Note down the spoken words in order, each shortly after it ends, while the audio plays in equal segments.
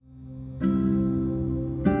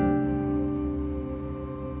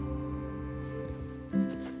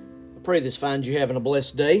Pray this finds you having a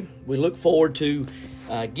blessed day. We look forward to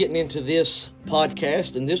getting into this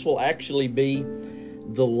podcast, and this will actually be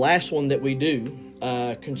the last one that we do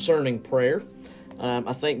concerning prayer.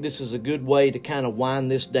 I think this is a good way to kind of wind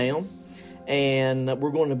this down, and we're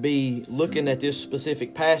going to be looking at this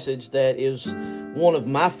specific passage that is one of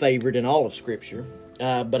my favorite in all of Scripture,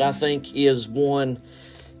 but I think is one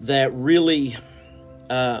that really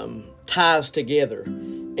ties together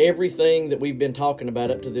everything that we've been talking about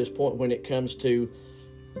up to this point when it comes to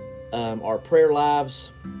our prayer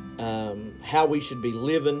lives, how we should be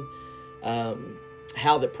living,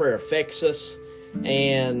 how that prayer affects us,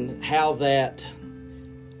 and how that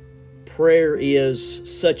prayer is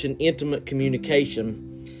such an intimate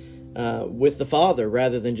communication with the Father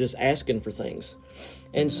rather than just asking for things.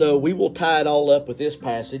 And so we will tie it all up with this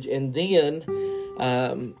passage, and then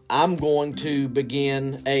I'm going to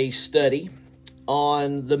begin a study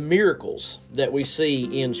on the miracles that we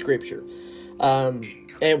see in Scripture.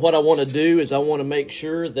 And what I want to do is I want to make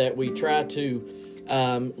sure that we try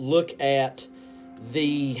to look at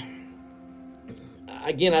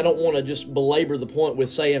again, I don't want to just belabor the point with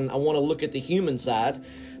saying I want to look at the human side,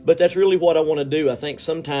 but that's really what I want to do. I think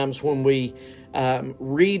sometimes when we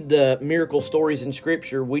read the miracle stories in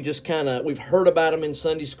Scripture, we just we've heard about them in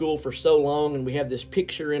Sunday school for so long, and we have this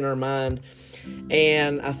picture in our mind.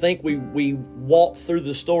 And I think we walk through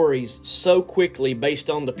the stories so quickly based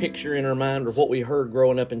on the picture in our mind or what we heard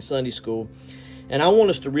growing up in Sunday school. And I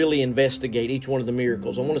want us to really investigate each one of the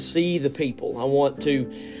miracles. I want to see the people. I want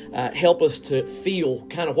to help us to feel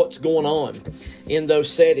kind of what's going on in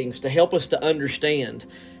those settings, to help us to understand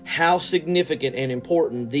how significant and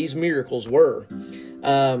important these miracles were.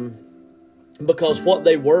 Because what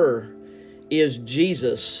they were is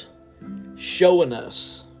Jesus showing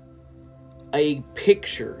us a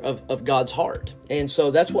picture of God's heart. And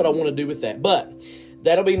so that's what I want to do with that. But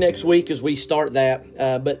that'll be next week as we start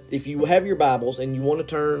that. But if you have your Bibles and you want to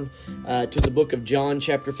turn to the book of John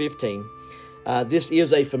chapter 15, this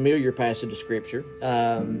is a familiar passage of Scripture.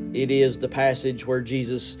 It is the passage where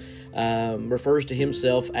Jesus refers to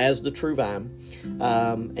himself as the true vine.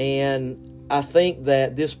 And I think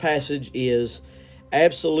that this passage is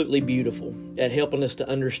absolutely beautiful at helping us to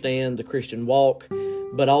understand the Christian walk,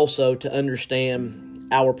 but also to understand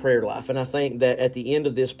our prayer life. And I think that at the end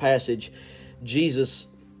of this passage, Jesus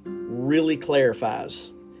really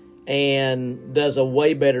clarifies and does a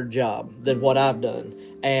way better job than what I've done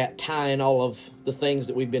at tying all of the things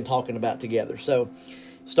that we've been talking about together. So,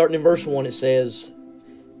 starting in verse 1, it says,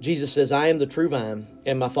 Jesus says, "I am the true vine,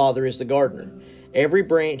 and my Father is the gardener. Every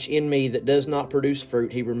branch in me that does not produce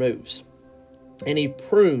fruit, he removes. And he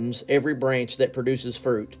prunes every branch that produces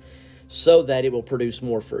fruit, so that it will produce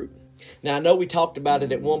more fruit." Now, I know we talked about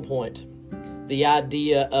it at one point, the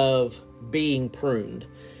idea of being pruned.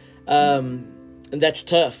 And that's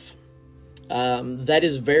tough. That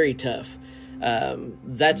is very tough.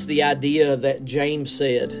 That's the idea that James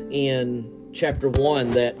said in chapter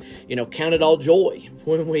 1, that, count it all joy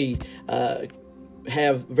when we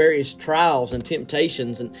have various trials and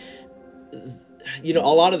temptations. And, a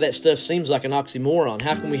lot of that stuff seems like an oxymoron.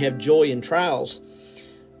 How can we have joy in trials?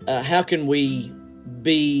 How can we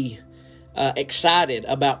be excited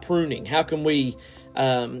about pruning? How can we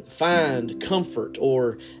find comfort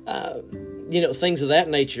or, things of that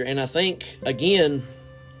nature? And I think, again,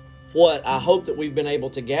 what I hope that we've been able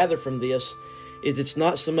to gather from this is it's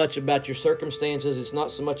not so much about your circumstances. It's not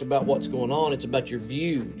so much about what's going on. It's about your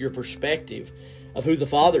view, your perspective of who the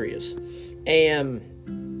Father is.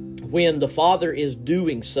 And when the Father is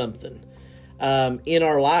doing something in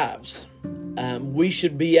our lives, we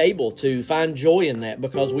should be able to find joy in that,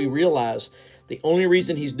 because we realize the only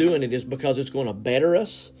reason he's doing it is because it's going to better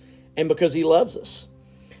us and because he loves us.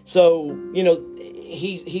 So,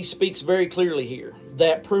 he speaks very clearly here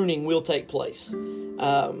that pruning will take place.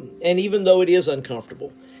 And even though it is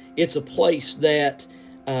uncomfortable, it's a place that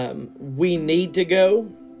we need to go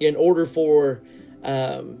in order for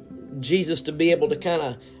Jesus to be able to kind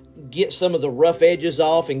of get some of the rough edges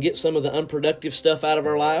off and get some of the unproductive stuff out of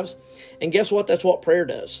our lives. And guess what? That's what prayer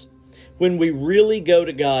does. When we really go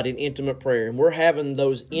to God in intimate prayer and we're having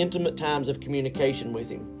those intimate times of communication with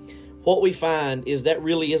him, what we find is that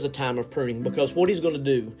really is a time of pruning, because what he's going to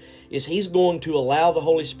do is he's going to allow the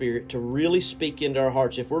Holy Spirit to really speak into our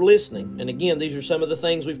hearts if we're listening. And again, these are some of the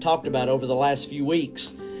things we've talked about over the last few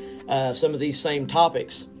weeks, some of these same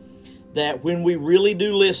topics, that when we really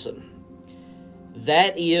do listen,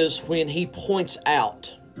 that is when he points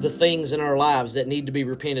out the things in our lives that need to be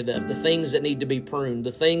repented of, the things that need to be pruned,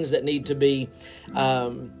 the things that need to be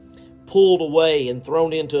pulled away and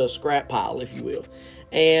thrown into a scrap pile, if you will.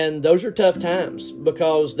 And those are tough times,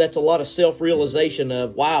 because that's a lot of self-realization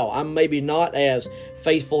of, wow, I'm maybe not as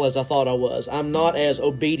faithful as I thought I was. I'm not as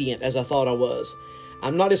obedient as I thought I was.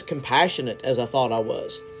 I'm not as compassionate as I thought I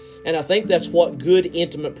was. And I think that's what good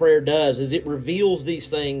intimate prayer does, is it reveals these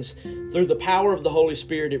things through the power of the Holy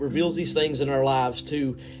Spirit. It reveals these things in our lives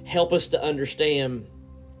to help us to understand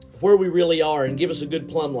where we really are and give us a good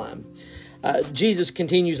plumb line. Jesus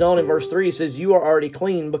continues on in verse 3. He says, "You are already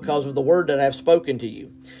clean because of the word that I have spoken to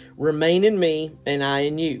you. Remain in me, and I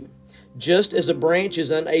in you. Just as a branch is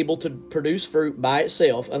unable to produce fruit by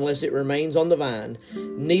itself unless it remains on the vine,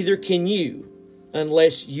 neither can you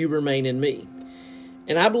unless you remain in me."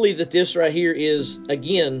 And I believe that this right here is,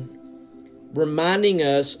 again, reminding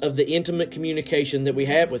us of the intimate communication that we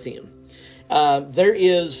have with Him. There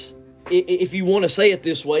is, if you want to say it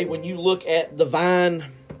this way, when you look at the vine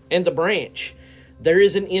and the branch, there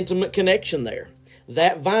is an intimate connection there.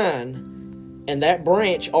 That vine and that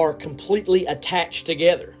branch are completely attached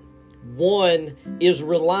together. One is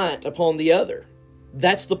reliant upon the other.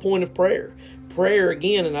 That's the point of prayer. Prayer,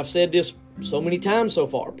 again, and I've said this so many times so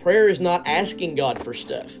far, prayer is not asking God for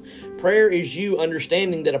stuff. Prayer is you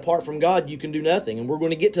understanding that apart from God, you can do nothing. And we're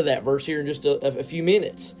going to get to that verse here in just a few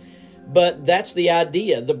minutes. But that's the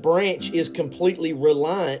idea. The branch is completely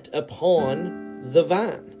reliant upon the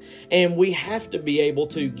vine. And we have to be able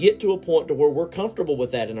to get to a point to where we're comfortable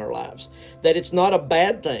with that in our lives. That it's not a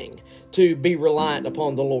bad thing to be reliant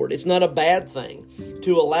upon the Lord. It's not a bad thing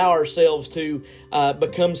to allow ourselves to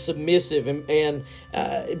become submissive and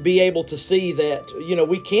be able to see that,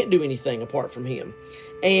 we can't do anything apart from Him.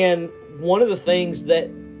 And one of the things that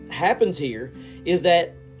happens here is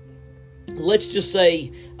that, let's just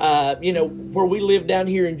say, where we live down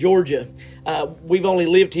here in Georgia, we've only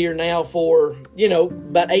lived here now for,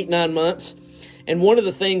 about 8-9 months. And one of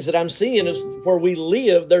the things that I'm seeing is where we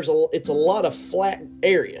live, it's a lot of flat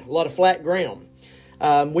area, a lot of flat ground.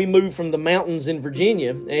 We moved from the mountains in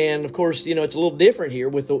Virginia, and of course, it's a little different here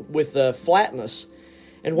with the flatness.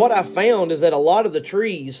 And what I found is that a lot of the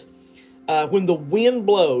trees, when the wind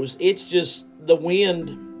blows, it's just the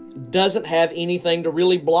wind doesn't have anything to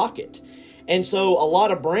really block it. And so a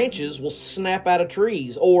lot of branches will snap out of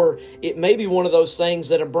trees, or it may be one of those things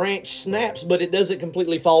that a branch snaps, but it doesn't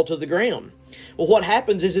completely fall to the ground. Well, what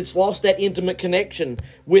happens is it's lost that intimate connection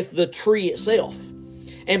with the tree itself.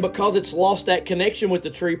 And because it's lost that connection with the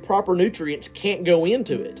tree, proper nutrients can't go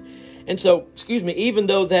into it. And so, even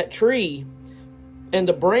though that tree and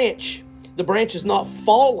the branch is not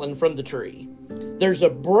fallen from the tree, there's a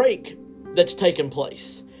break that's taken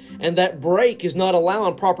place. And that break is not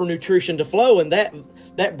allowing proper nutrition to flow, and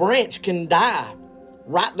that branch can die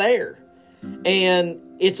right there. And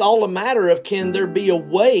it's all a matter of, can there be a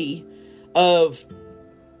way of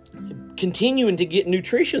continuing to get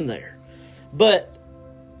nutrition there? But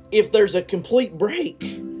if there's a complete break,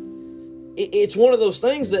 it's one of those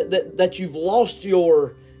things that you've lost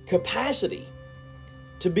your capacity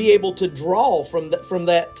to be able to draw from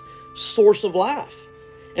that source of life.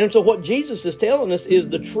 And so what Jesus is telling us is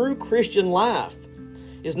the true Christian life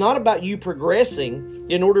is not about you progressing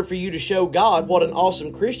in order for you to show God what an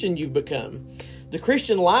awesome Christian you've become. The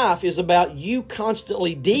Christian life is about you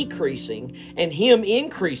constantly decreasing and Him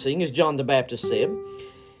increasing, as John the Baptist said,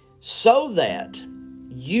 so that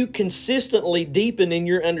you consistently deepen in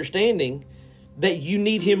your understanding that you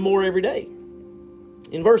need Him more every day.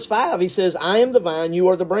 In verse 5, He says, "I am the vine, you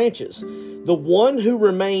are the branches. The one who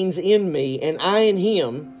remains in me and I in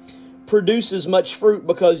him produces much fruit,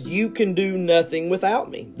 because you can do nothing without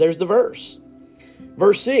me." There's the verse.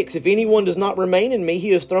 Verse 6, "If anyone does not remain in me, he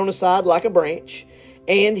is thrown aside like a branch,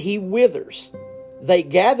 and he withers. They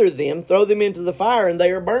gather them, throw them into the fire, and they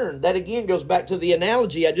are burned." That again goes back to the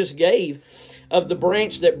analogy I just gave of the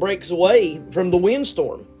branch that breaks away from the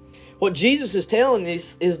windstorm. What Jesus is telling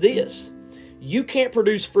us is this: you can't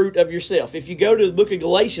produce fruit of yourself. If you go to the book of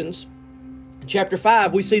Galatians, chapter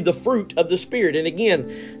 5, we see the fruit of the Spirit. And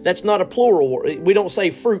again, that's not a plural. We don't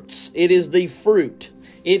say fruits. It is the fruit.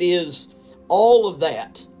 It is all of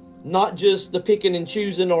that. Not just the picking and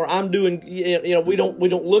choosing, or I'm doing, we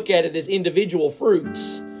don't look at it as individual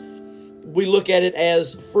fruits. We look at it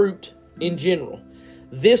as fruit in general.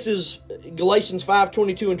 This is Galatians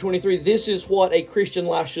 5:22 and 23. This is what a Christian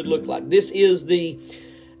life should look like. This is the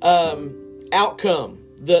outcome,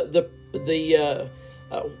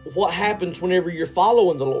 what happens whenever you're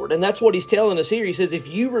following the Lord. And that's what He's telling us here. He says,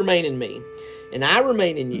 if you remain in me and I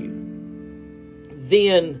remain in you,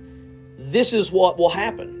 then this is what will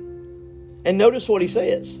happen. And notice what He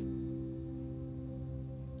says.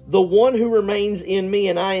 The one who remains in me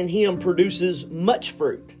and I in him produces much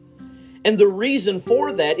fruit. And the reason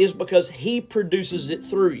for that is because He produces it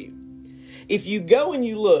through you. If you go and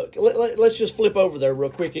you look, let's just flip over there real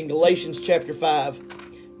quick in Galatians chapter 5,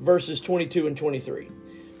 verses 22 and 23.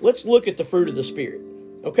 Let's look at the fruit of the Spirit,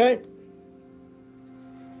 okay?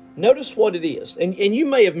 Notice what it is. And you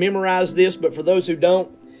may have memorized this, but for those who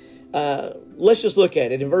don't, let's just look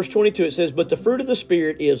at it. In verse 22 it says, "But the fruit of the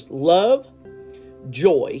Spirit is love,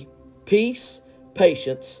 joy, peace,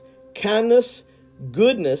 patience, kindness,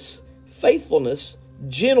 goodness, faithfulness,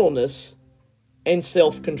 gentleness, and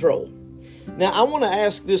self-control." Now, I want to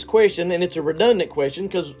ask this question, and it's a redundant question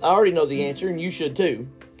because I already know the answer, and you should too.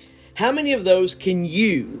 How many of those can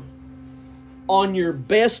you, on your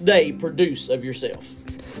best day, produce of yourself?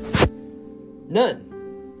 None.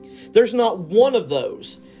 There's not one of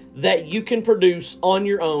those that you can produce on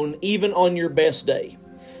your own, even on your best day.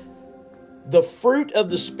 The fruit of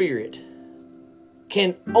the Spirit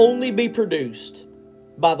can only be produced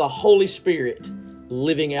by the Holy Spirit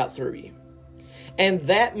living out through you. And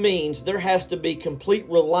that means there has to be complete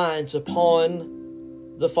reliance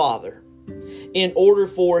upon the Father in order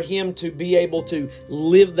for Him to be able to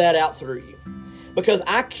live that out through you. Because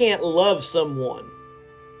I can't love someone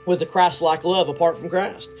with a Christ-like love apart from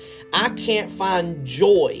Christ. I can't find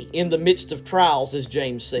joy in the midst of trials, as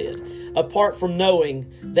James said, apart from knowing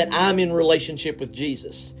that I'm in relationship with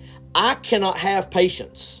Jesus. I cannot have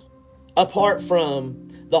patience apart from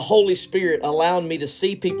the Holy Spirit allowing me to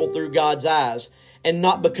see people through God's eyes and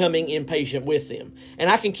not becoming impatient with them. And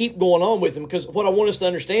I can keep going on with them because what I want us to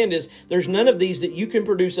understand is there's none of these that you can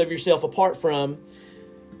produce of yourself apart from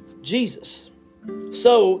Jesus.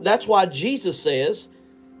 So that's why Jesus says,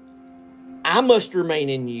 I must remain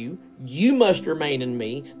in you. You must remain in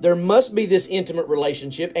me. There must be this intimate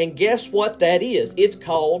relationship. And guess what that is? It's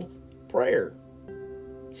called prayer.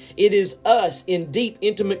 It is us in deep,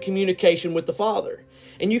 intimate communication with the Father.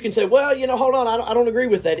 And you can say, well, hold on, I don't agree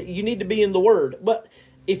with that. You need to be in the Word. But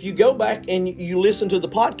if you go back and you listen to the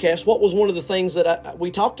podcast, what was one of the things that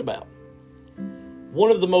we talked about?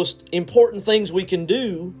 One of the most important things we can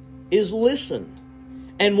do is listen.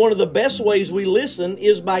 And one of the best ways we listen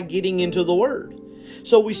is by getting into the Word.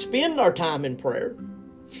 So we spend our time in prayer.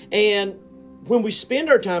 And when we spend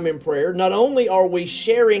our time in prayer, not only are we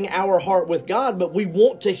sharing our heart with God, but we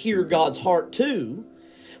want to hear God's heart too.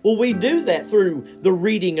 Well, we do that through the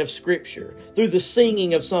reading of Scripture, through the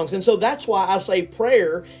singing of songs. And so that's why I say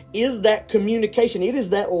prayer is that communication. It is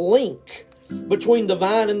that link between the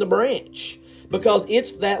vine and the branch, because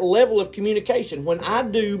it's that level of communication. When I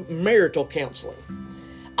do marital counseling,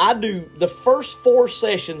 I do the first 4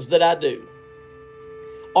 sessions that I do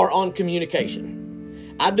are on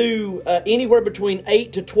communication. I do anywhere between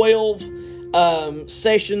 8 to 12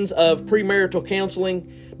 sessions of premarital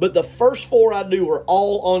counseling. But the first 4 I do are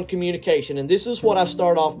all on communication. And this is what I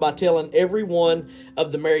start off by telling every one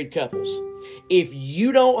of the married couples. If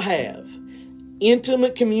you don't have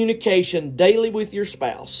intimate communication daily with your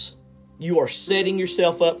spouse, you are setting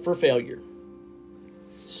yourself up for failure.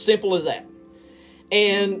 Simple as that.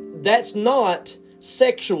 And that's not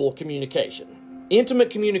sexual communication. Intimate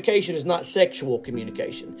communication is not sexual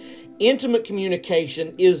communication. Intimate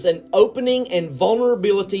communication is an opening and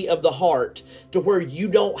vulnerability of the heart to where you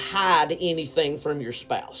don't hide anything from your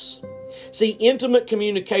spouse. See, intimate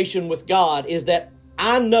communication with God is that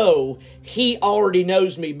I know He already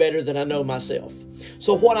knows me better than I know myself.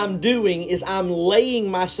 So what I'm doing is I'm laying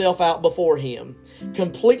myself out before Him,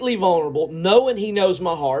 completely vulnerable, knowing He knows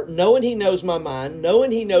my heart, knowing He knows my mind,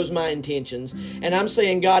 knowing He knows my intentions. And I'm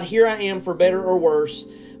saying, God, here I am for better or worse.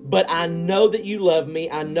 But I know that you love me.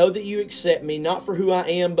 I know that you accept me, not for who I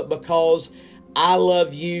am, but because I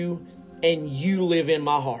love you and you live in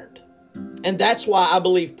my heart. And that's why I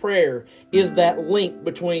believe prayer is that link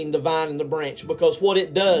between the vine and the branch, because what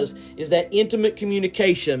it does is that intimate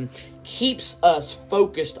communication keeps us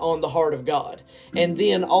focused on the heart of God. And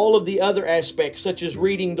then all of the other aspects, such as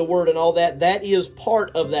reading the Word and all that, that is part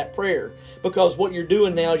of that prayer, because what you're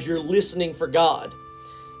doing now is you're listening for God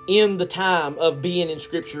in the time of being in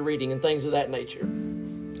Scripture reading and things of that nature.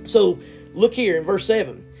 So, look here in verse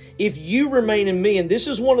 7. If you remain in me, and this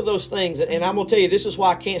is one of those things, and I'm going to tell you, this is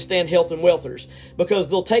why I can't stand health and wealthers, because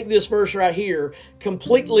they'll take this verse right here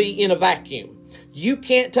completely in a vacuum. You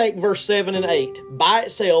can't take verse 7 and 8 by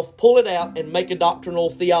itself, pull it out, and make a doctrinal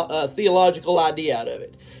theological idea out of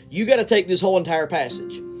it. You got to take this whole entire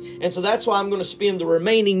passage. And so that's why I'm going to spend the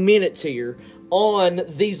remaining minutes here on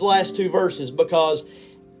these last 2 verses, because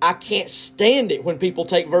I can't stand it when people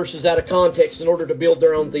take verses out of context in order to build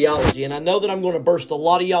their own theology. And I know that I'm going to burst a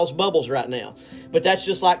lot of y'all's bubbles right now. But that's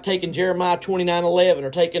just like taking Jeremiah 29:11 or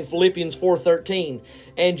taking Philippians 4:13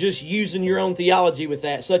 and just using your own theology with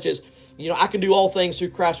that, such as, I can do all things through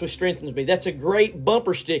Christ which strengthens me. That's a great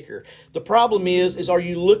bumper sticker. The problem is are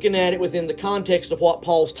you looking at it within the context of what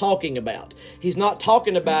Paul's talking about? He's not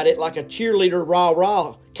talking about it like a cheerleader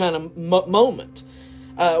rah-rah kind of moment.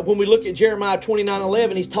 When we look at Jeremiah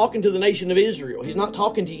 29:11, he's talking to the nation of Israel. He's not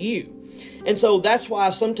talking to you. And so that's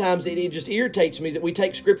why sometimes it just irritates me that we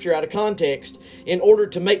take Scripture out of context in order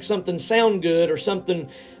to make something sound good or something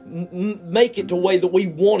make it the way that we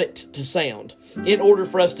want it to sound in order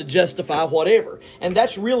for us to justify whatever. And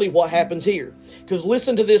that's really what happens here. Because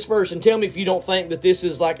listen to this verse and tell me if you don't think that this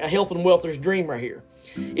is like a health and wealther's dream right here.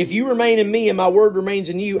 If you remain in me and my word remains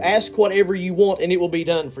in you, ask whatever you want and it will be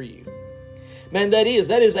done for you. Man, that is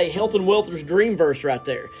a health and wealther's dream verse right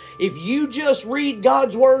there. If you just read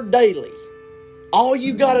God's word daily, all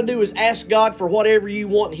you got to do is ask God for whatever you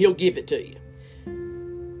want and He'll give it to you.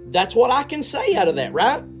 That's what I can say out of that,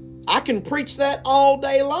 right? I can preach that all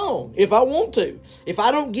day long if I want to. If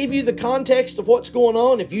I don't give you the context of what's going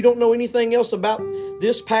on, if you don't know anything else about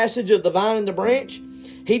this passage of the vine and the branch,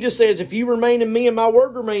 he just says, if you remain in me and my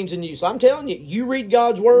word remains in you. So I'm telling you, you read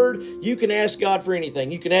God's word, you can ask God for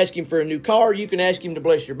anything. You can ask Him for a new car. You can ask Him to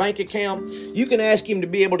bless your bank account. You can ask Him to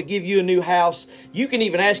be able to give you a new house. You can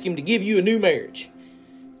even ask Him to give you a new marriage.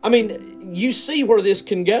 I mean, you see where this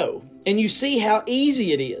can go. And you see how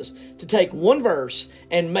easy it is to take one verse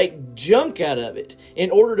and make junk out of it in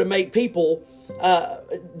order to make people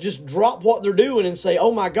just drop what they're doing and say,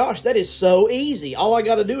 oh my gosh, that is so easy. All I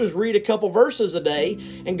got to do is read a couple verses a day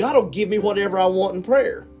and God will give me whatever I want in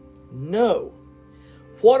prayer. No.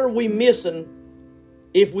 What are we missing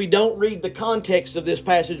if we don't read the context of this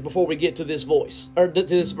passage before we get to this to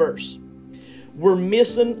this verse? We're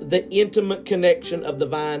missing the intimate connection of the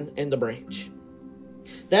vine and the branch.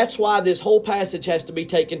 That's why this whole passage has to be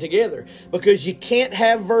taken together. Because you can't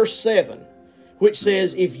have verse 7, which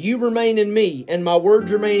says, if you remain in me and my words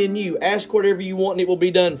remain in you, ask whatever you want and it will be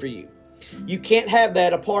done for you. You can't have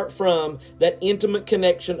that apart from that intimate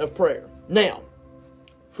connection of prayer. Now,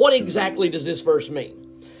 what exactly does this verse mean?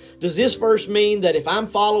 Does this verse mean that if I'm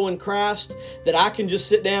following Christ, that I can just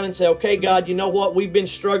sit down and say, okay, God, you know what? We've been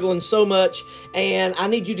struggling so much, and I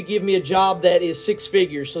need you to give me a job that is 6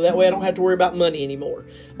 figures, so that way I don't have to worry about money anymore.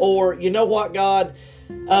 Or, you know what, God?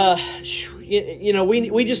 We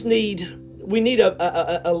just need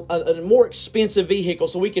a more expensive vehicle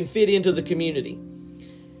so we can fit into the community.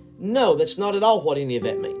 No, that's not at all what any of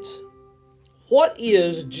that means. What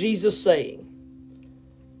is Jesus saying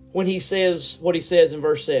when He says what He says in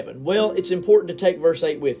verse 7? Well, it's important to take verse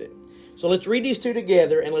 8 with it. So let's read these two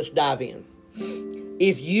together and let's dive in.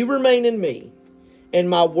 If you remain in me and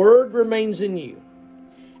my word remains in you,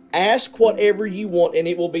 ask whatever you want and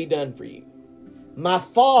it will be done for you. My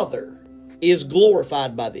Father is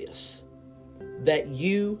glorified by this, that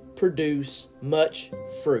you produce much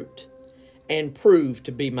fruit and prove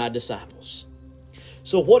to be my disciples.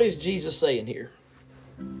 So what is Jesus saying here?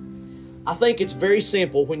 I think it's very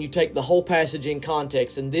simple when you take the whole passage in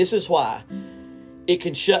context, and this is why it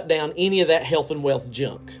can shut down any of that health and wealth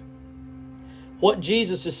junk. What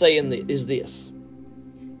Jesus is saying is this.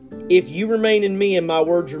 If you remain in me and my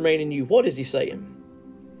words remain in you, what is He saying?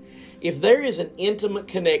 If there is an intimate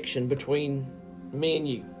connection between me and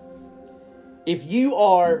you, if you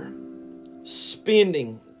are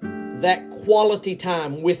spending that quality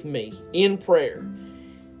time with me in prayer,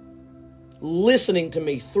 listening to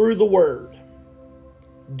me through the Word,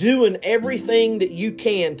 doing everything that you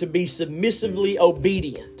can to be submissively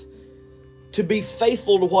obedient, to be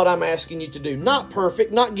faithful to what I'm asking you to do. Not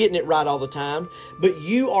perfect, not getting it right all the time, but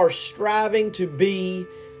you are striving to be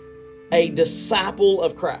a disciple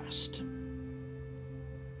of Christ.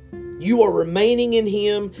 You are remaining in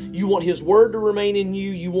Him. You want His Word to remain in you.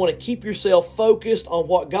 You want to keep yourself focused on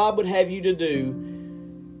what God would have you to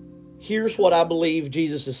do. Here's what I believe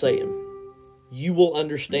Jesus is saying. You will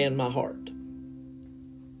understand my heart.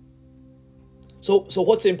 So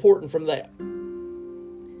what's important from that?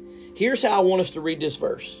 Here's how I want us to read this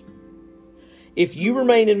verse. If you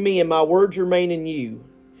remain in me and my words remain in you,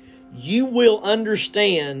 you will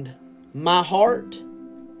understand my heart,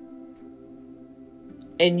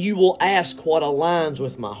 and you will ask what aligns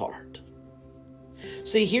with my heart.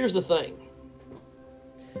 See, here's the thing.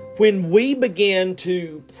 When we begin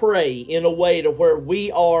to pray in a way to where we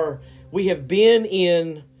have been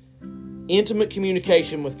in intimate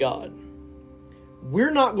communication with God,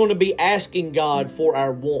 we're not going to be asking God for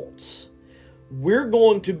our wants. we're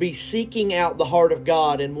going to be seeking out the heart of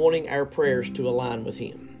God and wanting our prayers to align with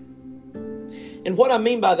Him. And what I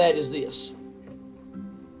mean by that is this.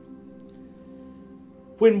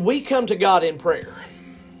 When we come to God in prayer,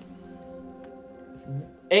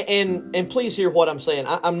 and please hear what I'm saying.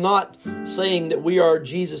 I'm not saying that we are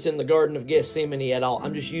Jesus in the Garden of Gethsemane at all.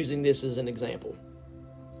 I'm just using this as an example.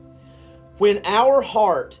 When our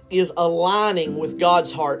heart is aligning with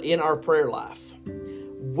God's heart in our prayer life,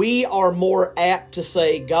 we are more apt to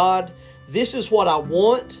say, God, this is what I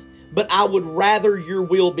want, but I would rather your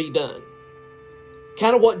will be done.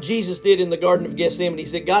 Kind of what Jesus did in the Garden of Gethsemane. He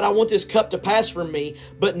said, God, I want this cup to pass from me,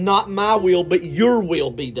 but not my will, but your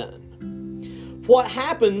will be done. What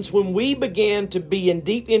happens when we begin to be in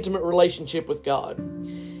deep, intimate relationship with God,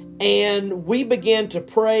 and we begin to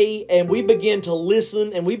pray, and we begin to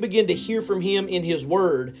listen, and we begin to hear from Him in His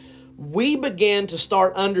Word, we begin to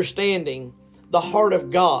start understanding the heart of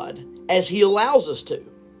God as He allows us to.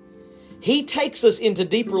 He takes us into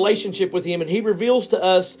deep relationship with Him, and He reveals to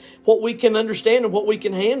us what we can understand and what we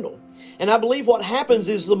can handle. And I believe what happens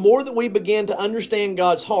is the more that we begin to understand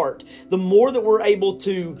God's heart, the more that we're able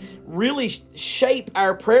to really shape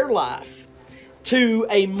our prayer life to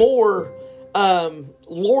a more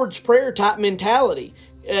Lord's Prayer type mentality.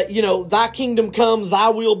 Thy kingdom come, thy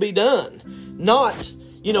will be done. Not,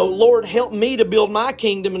 Lord, help me to build my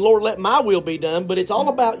kingdom, and Lord, let my will be done. But it's all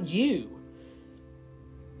about you.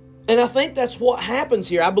 And I think that's what happens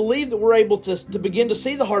here. I believe that we're able to begin to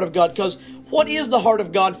see the heart of God, because what is the heart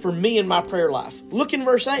of God for me in my prayer life? Look in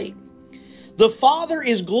verse 8. The Father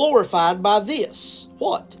is glorified by this.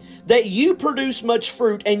 What? That you produce much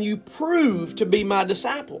fruit and you prove to be my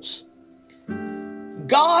disciples.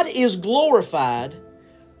 God is glorified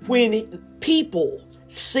when people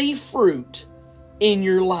see fruit in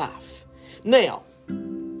your life. Now,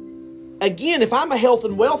 again, if I'm a health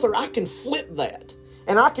and wealther, I can flip that.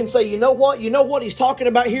 And I can say, you know what he's talking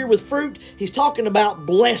about here with fruit? He's talking about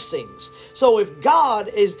blessings. So if God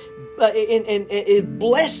is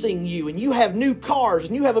blessing you, and you have new cars,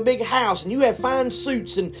 and you have a big house, and you have fine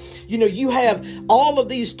suits, and you have all of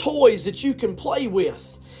these toys that you can play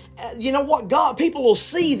with, you know what? People will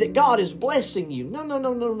see that God is blessing you.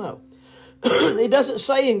 No. It doesn't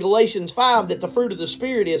say in Galatians 5 that the fruit of the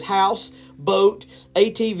Spirit is house, boat,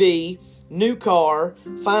 ATV, new car,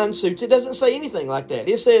 fine suits. It doesn't say anything like that.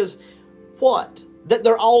 It says what? That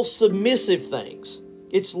they're all submissive things.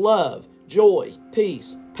 It's love, joy,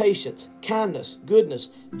 peace, patience, kindness,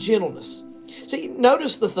 goodness, gentleness. See,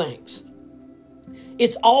 notice the things.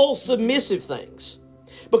 It's all submissive things.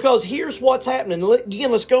 Because here's what's happening.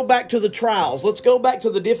 Again, let's go back to the trials. Let's go back to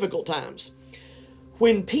the difficult times.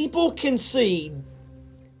 When people can see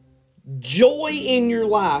joy in your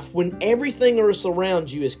life, when everything else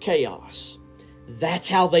around you is chaos, that's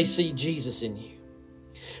how they see Jesus in you.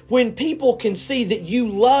 When people can see that you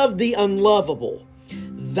love the unlovable,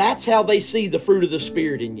 that's how they see the fruit of the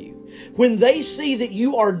Spirit in you. When they see that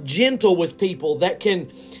you are gentle with people, that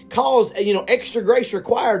can cause, extra grace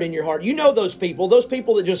required in your heart. Those people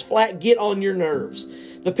that just flat get on your nerves.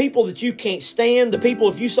 The people that you can't stand, the people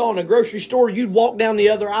if you saw in a grocery store, you'd walk down the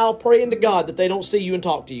other aisle praying to God that they don't see you and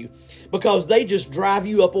talk to you, because they just drive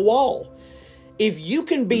you up a wall. If you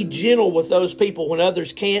can be gentle with those people when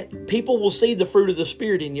others can't, people will see the fruit of the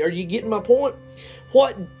Spirit in you. Are you getting my point?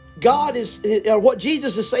 What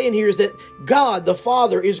Jesus is saying here is that God, the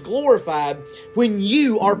Father, is glorified when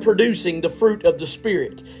you are producing the fruit of the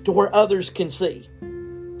Spirit to where others can see.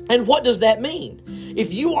 And what does that mean?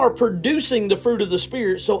 If you are producing the fruit of the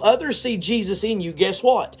Spirit so others see Jesus in you, guess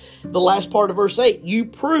what? The last part of verse 8, you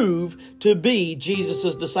prove to be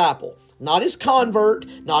Jesus' disciple. Not his convert,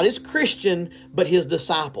 not his Christian, but his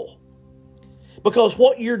disciple. Because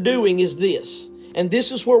what you're doing is this, and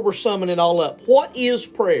this is where we're summing it all up. What is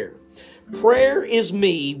prayer? Prayer is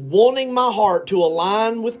me wanting my heart to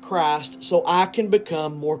align with Christ so I can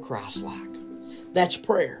become more Christ-like. That's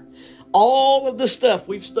prayer. All of the stuff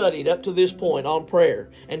we've studied up to this point on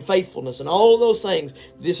prayer and faithfulness and all of those things,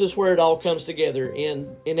 this is where it all comes together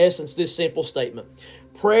in essence, this simple statement.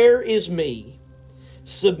 Prayer is me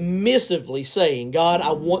submissively saying, God,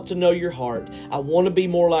 I want to know your heart. I want to be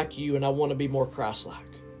more like you, and I want to be more Christ-like.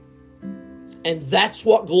 And that's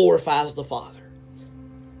what glorifies the Father,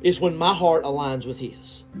 is when my heart aligns with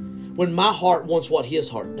His. When my heart wants what His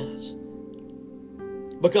heart does.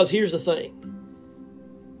 Because here's the thing.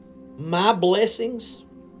 My blessings,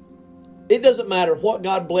 it doesn't matter what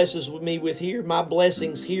God blesses me with here, my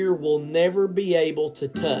blessings here will never be able to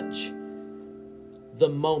touch the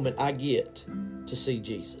moment I get to see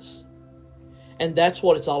Jesus. And that's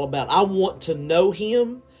what it's all about. I want to know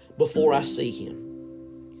Him before I see Him.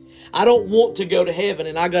 I don't want to go to heaven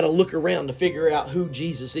and I got to look around to figure out who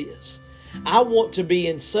Jesus is. I want to be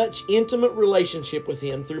in such intimate relationship with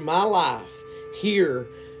Him through my life here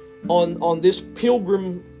on this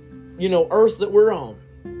pilgrim, earth that we're on,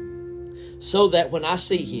 so that when I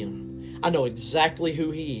see Him, I know exactly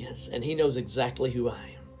who He is, and He knows exactly who I am.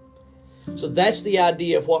 So that's the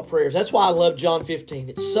idea of what prayer is. That's why I love John 15.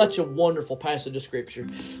 It's such a wonderful passage of Scripture.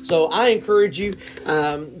 So I encourage you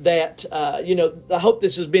I hope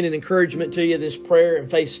this has been an encouragement to you, this prayer and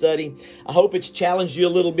faith study. I hope it's challenged you a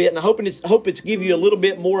little bit, and I hope it's give you a little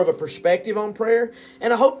bit more of a perspective on prayer.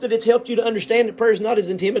 And I hope that it's helped you to understand that prayer is not as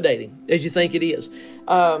intimidating as you think it is,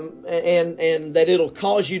 and that it'll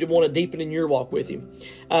cause you to want to deepen in your walk with Him.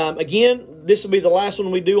 Again, this will be the last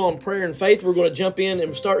one we do on prayer and faith. We're going to jump in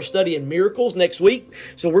and start studying miracles next week.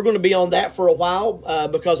 So we're going to be on that for a while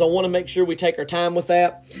because I want to make sure we take our time with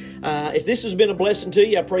that. If this has been a blessing to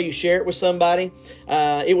you, I pray you share it with somebody.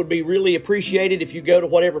 It would be really appreciated if you go to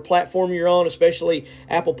whatever platform you're on, especially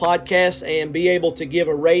Apple Podcasts, and be able to give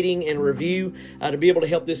a rating and a review to be able to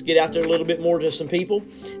help this get out there a little bit more to some people.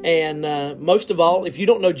 And most of all, if you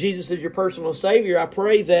don't know Jesus as your personal Savior, I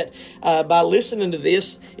pray that by listening to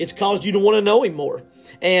this, it's caused you to want to know Him more,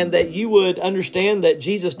 and that you would understand that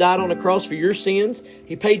Jesus died on the cross for your sins.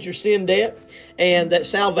 He paid your sin debt, and that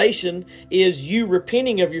salvation is you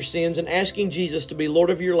repenting of your sins and asking Jesus to be Lord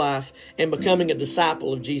of your life and becoming a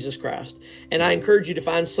disciple of Jesus Christ. And I encourage you to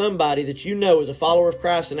find somebody that you know is a follower of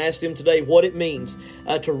Christ and ask them today what it means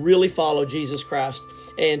to really follow Jesus Christ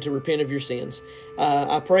and to repent of your sins.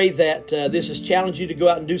 I pray that this has challenged you to go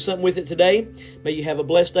out and do something with it today. May you have a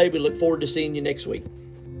blessed day. We look forward to seeing you next week.